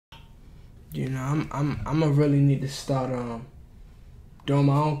You know, I'm gonna really need to start doing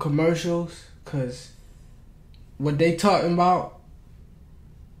my own commercials, cause what they talking about,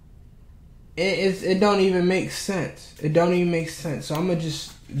 it don't even make sense. It don't even make sense. So I'm gonna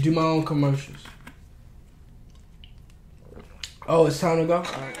just do my own commercials. Oh, it's time to go? All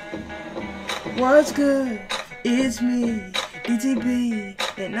right. What's good? It's me,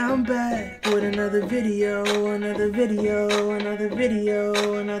 DTB, and I'm back with another video.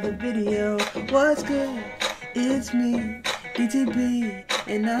 What's good? It's me, DTB,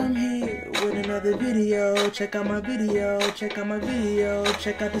 and I'm here with another video. Check out my video, check out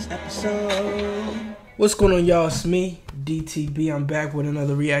this episode. What's going on, y'all? It's me, DTB. I'm back with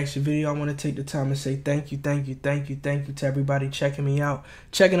another reaction video. I want to take the time to say thank you to everybody checking me out,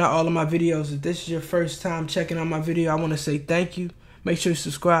 checking out all of my videos. If this is your first time checking out my video, I want to say thank you. Make sure you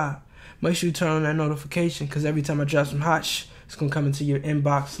subscribe. Make sure you turn on that notification, because every time I drop some hot it's going to come into your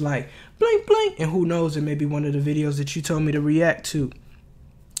inbox like blink, blink. And who knows, it may be one of the videos that you told me to react to.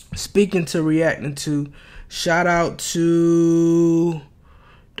 Speaking to reacting to, shout out to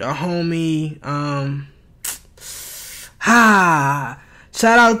the homie,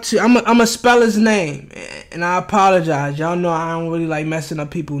 shout out to, I'ma spell his name, and I apologize. Y'all know I don't really like messing up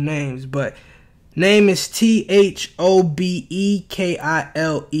people's names, but name is Thobekile.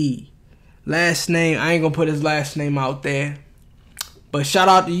 Last name, I ain't gonna put his last name out there, but shout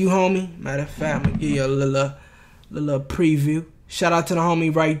out to you, homie. Matter of fact, I'm gonna give you a little preview. Shout out to the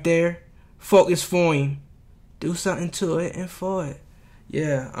homie right there. Focus for him. Do something to it and for it.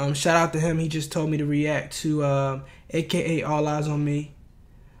 Yeah, shout out to him. He just told me to react to AKA All Eyes on Me.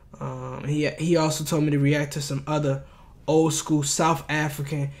 He also told me to react to some other old school South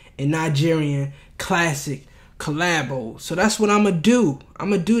African and Nigerian classic collabos. So that's what I'm gonna do. I'm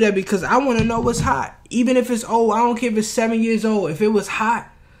gonna do that because I want to know what's hot. Even if it's old, I don't care if it's 7 years old. If it was hot,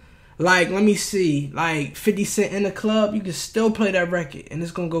 like, let me see, like 50 Cent in the club, you can still play that record and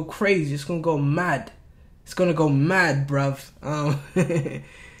it's gonna go crazy. It's gonna go mad. It's gonna go mad, bruv.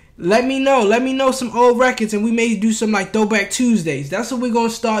 Let me know some old records, and we may do some like Throwback Tuesdays. That's what we're gonna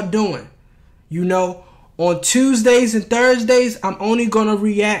start doing. You know, on Tuesdays and Thursdays, I'm only gonna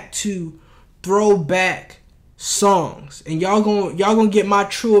react to throwback songs, and y'all gonna get my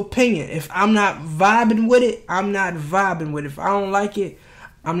true opinion. If I'm not vibing with it, I'm not vibing with it. If I don't like it,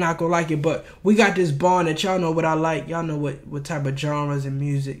 I'm not gonna like it. But we got this bond that y'all know what I like. Y'all know what type of genres and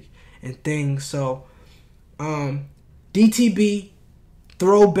music and things. So DTB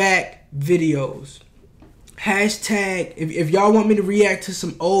throwback videos. Hashtag if y'all want me to react to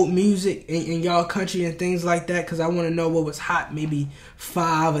some old music in y'all country and things like that, because I want to know what was hot maybe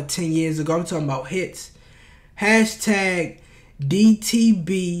 5 or 10 years ago. I'm talking about hits. Hashtag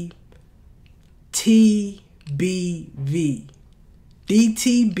DTB TBV.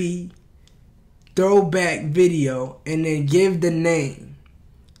 DTB throwback video, and then give the name,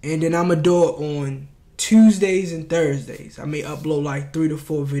 and then I'm gonna do it on Tuesdays and Thursdays. I may upload like 3 to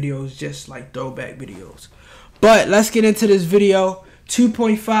 4 videos, just like throwback videos. But let's get into this video.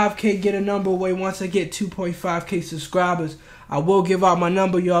 2.5K, get a number away. Once I get 2.5K subscribers, I will give out my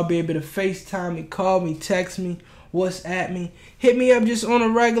number. Y'all be able to FaceTime me, call me, text me, WhatsApp me. Hit me up just on a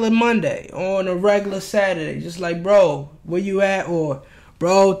regular Monday or on a regular Saturday. Just like, bro, where you at? Or,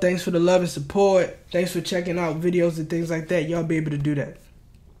 bro, thanks for the love and support. Thanks for checking out videos and things like that. Y'all be able to do that.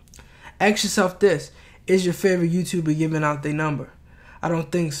 Ask yourself this. Is your favorite YouTuber giving out their number? I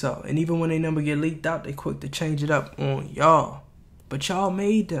don't think so. And even when their number get leaked out, they quick to change it up on y'all. But y'all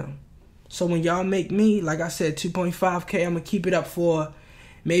made them. So when y'all make me, like I said, 2.5K, I'm going to keep it up for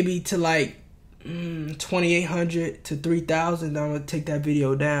maybe to like 2,800 to 3,000. Then I'm going to take that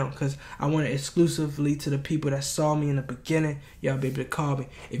video down, because I want it exclusively to the people that saw me in the beginning. Y'all be able to call me.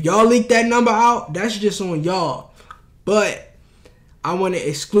 If y'all leak that number out, that's just on y'all. But I want it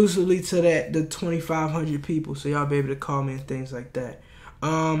exclusively to the 2,500 people, so y'all be able to call me and things like that.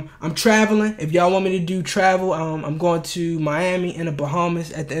 I'm traveling. If y'all want me to do travel, I'm going to Miami and the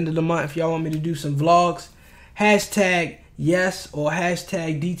Bahamas at the end of the month. If y'all want me to do some vlogs, hashtag yes or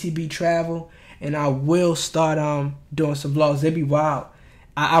hashtag DTB travel, and I will start doing some vlogs. They be wild.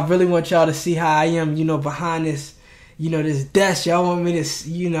 I really want y'all to see how I am, you know, behind this, you know, this desk. Y'all want me to,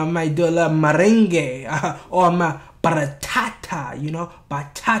 you know, I might do a little merengue or my batata, you know,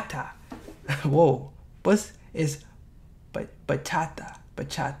 batata. Whoa, what's is bachata,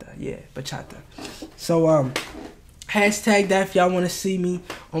 yeah, bachata. So hashtag that if y'all want to see me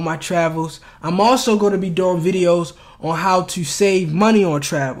on my travels. I'm also going to be doing videos on how to save money on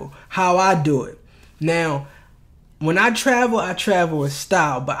travel, how I do it. Now, when I travel in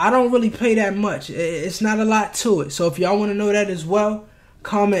style, but I don't really pay that much. It's not a lot to it. So if y'all want to know that as well,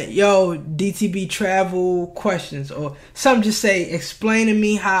 comment, yo, DTB travel questions or something. Just say, explain to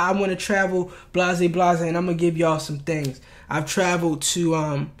me how I want to travel, blase, blase, and I'm going to give y'all some things. I've traveled to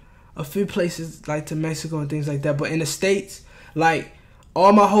a few places, like to Mexico and things like that. But in the States, like,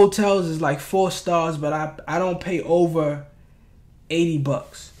 all my hotels is like 4 stars, but I don't pay over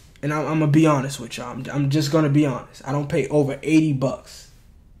 $80. And I'm going to be honest with y'all. I'm just going to be honest. I don't pay over $80.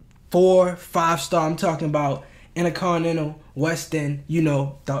 4, 5 star, I'm talking about Intercontinental, West End, you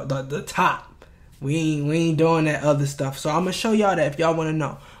know, the top. We ain't doing that other stuff. So I'm gonna show y'all that if y'all wanna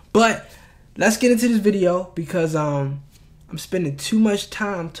know. But let's get into this video because I'm spending too much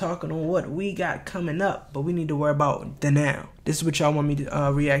time talking on what we got coming up, but we need to worry about the now. This is what y'all want me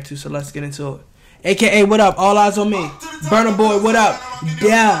to react to, so let's get into it. AKA, what up? All eyes on me. Burna Boy, what up?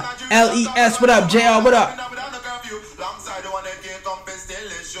 Yeah. L.E.S, what up? JR, what up?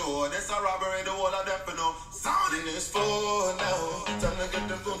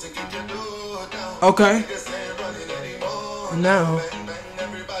 Okay. No.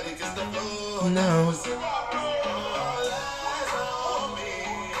 No.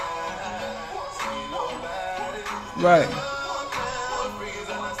 Right.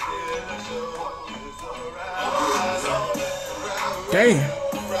 Damn.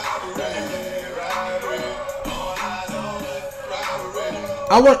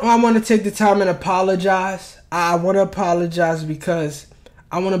 I want to take the time and apologize. I want to apologize because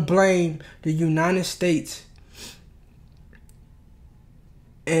I want to blame the United States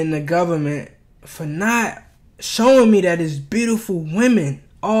and the government for not showing me that there's beautiful women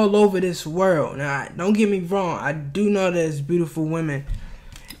all over this world. Now, don't get me wrong. I do know there's beautiful women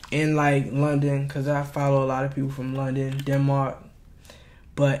in like London because I follow a lot of people from London, Denmark.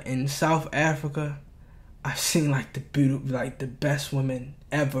 But in South Africa, I've seen like the best women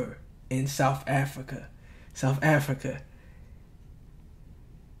ever in South Africa. South Africa.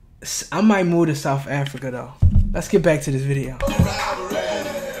 I might move to South Africa though. Let's get back to this video.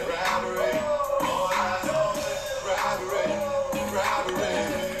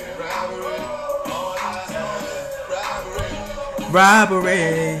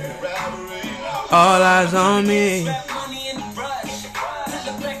 Robbery. All eyes on me.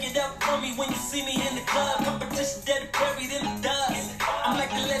 I'm like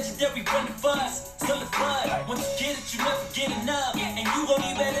the legendary Burna bus. Still a bud. Once you get it, you never get enough. And you gon'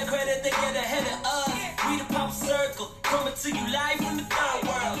 need better credit, they get ahead of us. We the pop circle, coming to you live from the third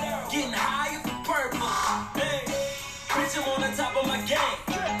world. Getting higher for purple. Hey, bitch, I'm on the top of my game.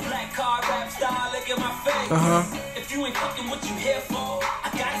 Black car rap style, look at my face. If you ain't fucking what you here for, I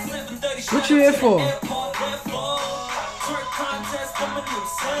got a 730 what you here for? Twerk contest coming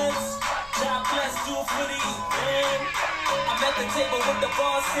loose sense. God bless, do it for the event. I'm at the table with the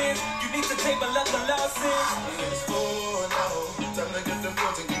bosses. You need to table up the losses.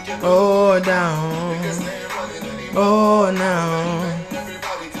 Oh, down. Oh, now.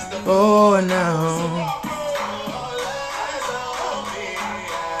 Oh, now.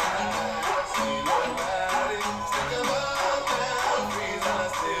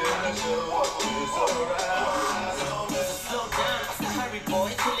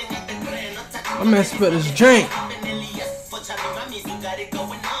 I'm gonna spill this drink.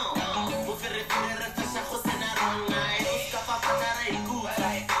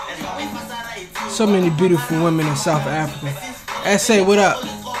 So many beautiful women in South Africa. SA, what up?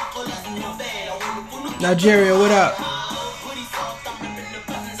 Nigeria, what up?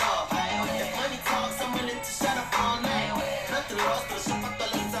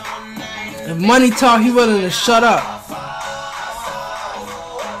 If money talk, he willing to shut up.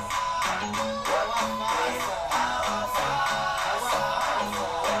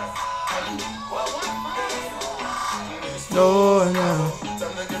 Door down,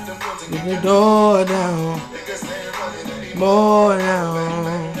 get the door down, more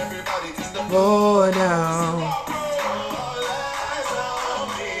down, more down.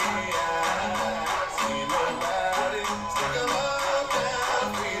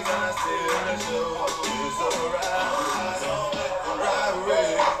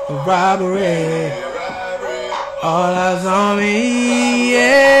 Robbery, all eyes on me,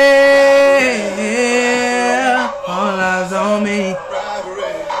 yeah. All eyes on me.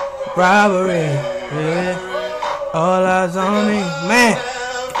 Robbery, yeah. All eyes on me. Man,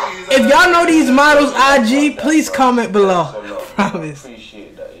 if y'all know these models IG, please comment below. Promise.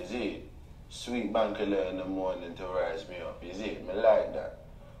 Appreciate that, is it? Sweet banker in the morning to rise me up, is it? Me like that.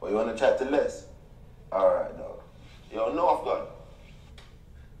 Well, you wanna chat to Les? Alright, dog. Yo, no, I've got.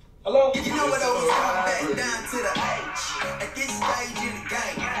 Hello? You know what I was coming back down to the H. At this stage in the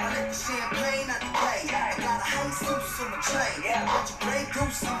game, I let the champagne out the gate. I got a house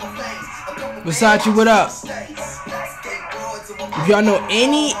Versace, what up? If y'all know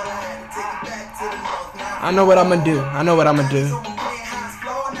any, I know what I'm gonna do. I know what I'm gonna do.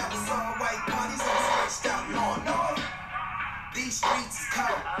 These streets is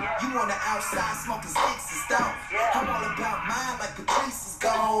cold. You on the outside smoking sticks and stone. I'm all about mine like Patrice is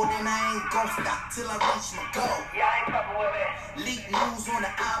gold. And I ain't gon' stop till I reach my goal. Yeah, I ain't fucking with it. Leak news on the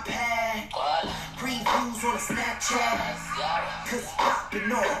iPad. What? Previews on the Snapchat. Cause it's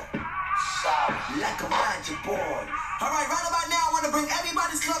popping off. Like a magic board. Alright, right about now, I wanna bring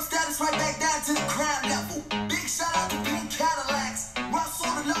everybody's club status right back down to the crowd level. Big shout out to Pink Cadillacs.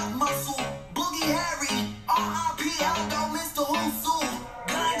 Russell the Love Muscle. Boogie Harry. R.I.P. Aldo, Mr. Husu.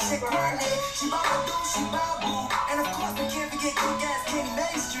 Gun chick Granny. She Babu, she Babu. And of course, we can't forget Quick Ass Kenny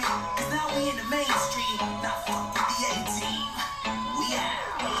Main Street. Cause now we in the mainstream. Now fuck with the A-team. We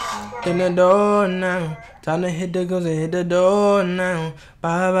out. In the door now. Time to hit the goals and hit the door now.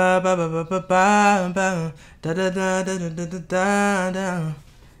 Ba ba ba ba ba ba ba ba. Da da da da da da da da.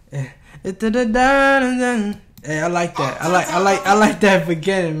 Da da da da. Hey, I like that. I like that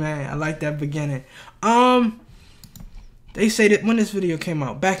beginning, man. I like that beginning. They say that when this video came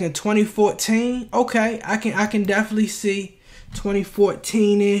out back in 2014. Okay, I can definitely see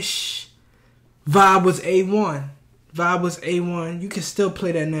 2014-ish. Vibe was A1. Vibe was A1. You can still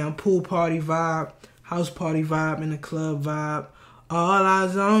play that now. Pool party vibe, house party vibe, in the club vibe. All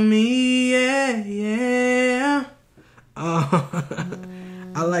eyes on me, yeah, yeah.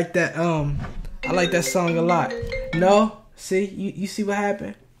 I like that. I like that song a lot. No, see, you see what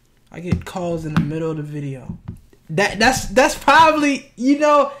happened? I get calls in the middle of the video. That's probably, you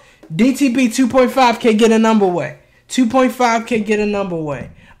know, DTB 2.5K get a number way. 2.5K get a number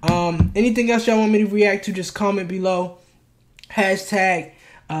way. Anything else y'all want me to react to, just comment below. Hashtag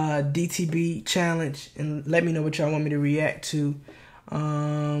DTB challenge and let me know what y'all want me to react to.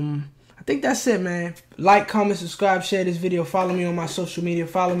 I think that's it, man. Like, comment, subscribe, share this video. Follow me on my social media.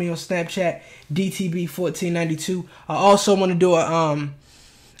 Follow me on Snapchat, DTB1492. I also want to do a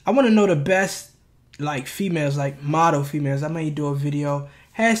I want to know the best like females, like model females. I may do a video.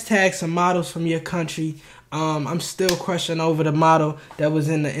 Hashtag some models from your country. I'm still crushing over the model that was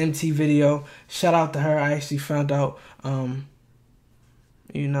in the MT video. Shout out to her. I actually found out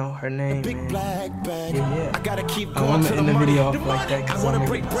you know her name. Big black bag. Yeah. I gotta keep going to the video off like that. I wanna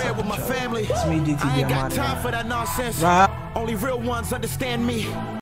break bread with my family. It's me, DTB. I ain't got time for that nonsense. Only real ones understand me.